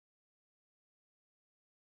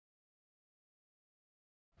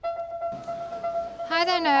Hi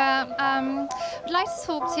there, Noah. I'd like to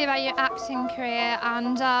talk to you about your acting career,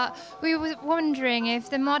 and we were wondering if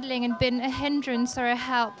the modelling had been a hindrance or a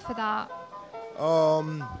help for that.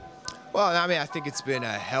 Well, I mean, I think it's been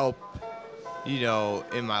a help,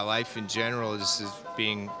 in my life in general. Just as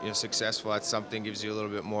being, successful at something gives you a little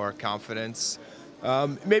bit more confidence.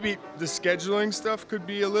 Maybe the scheduling stuff could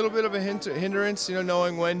be a little bit of a hindrance,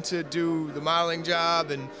 knowing when to do the modeling job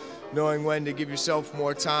and knowing when to give yourself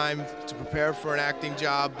more time to prepare for an acting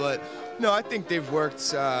job. But no, I think they've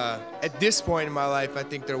worked, at this point in my life, I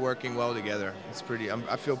think they're working well together.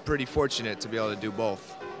 I feel pretty fortunate to be able to do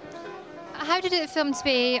both. How did it feel to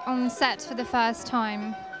be on set for the first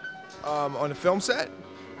time? On the film set?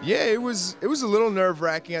 Yeah, it was a little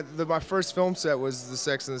nerve-wracking. My first film set was the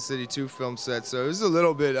Sex and the City 2 film set, so it was a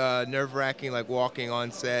little bit nerve-wracking, like walking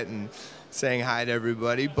on set and saying hi to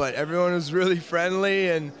everybody. But everyone was really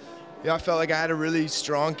friendly, and I felt like I had a really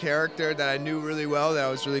strong character that I knew really well, that I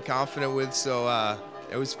was really confident with. So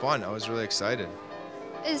it was fun. I was really excited.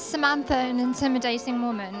 Is Samantha an intimidating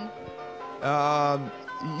woman?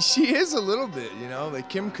 She is a little bit, like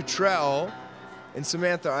Kim Cattrall and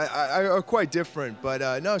Samantha are quite different, but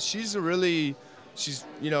no, she's really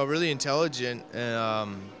intelligent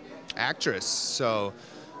actress. So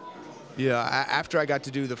after I got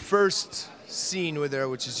to do the first scene with her,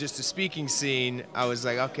 which is just a speaking scene, I was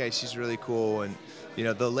like, okay, she's really cool. And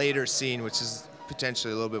the later scene, which is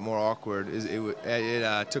potentially a little bit more awkward,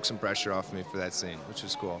 it took some pressure off me for that scene, which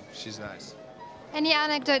was cool. She's nice. Any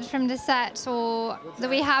anecdote from the set, or do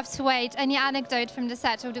we have to wait? Any anecdote from the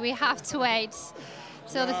set, or do we have to wait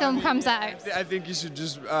till the film comes out? I think you should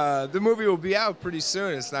just. The movie will be out pretty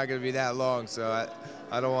soon. It's not going to be that long, so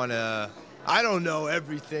I don't want to. I don't know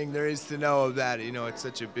everything there is to know about it. It's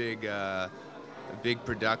such a big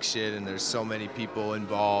production, and there's so many people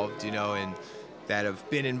involved. And that have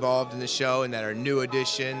been involved in the show and that are new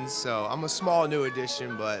additions. So I'm a small new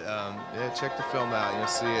addition, but yeah, check the film out.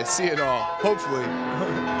 You'll see it all, hopefully.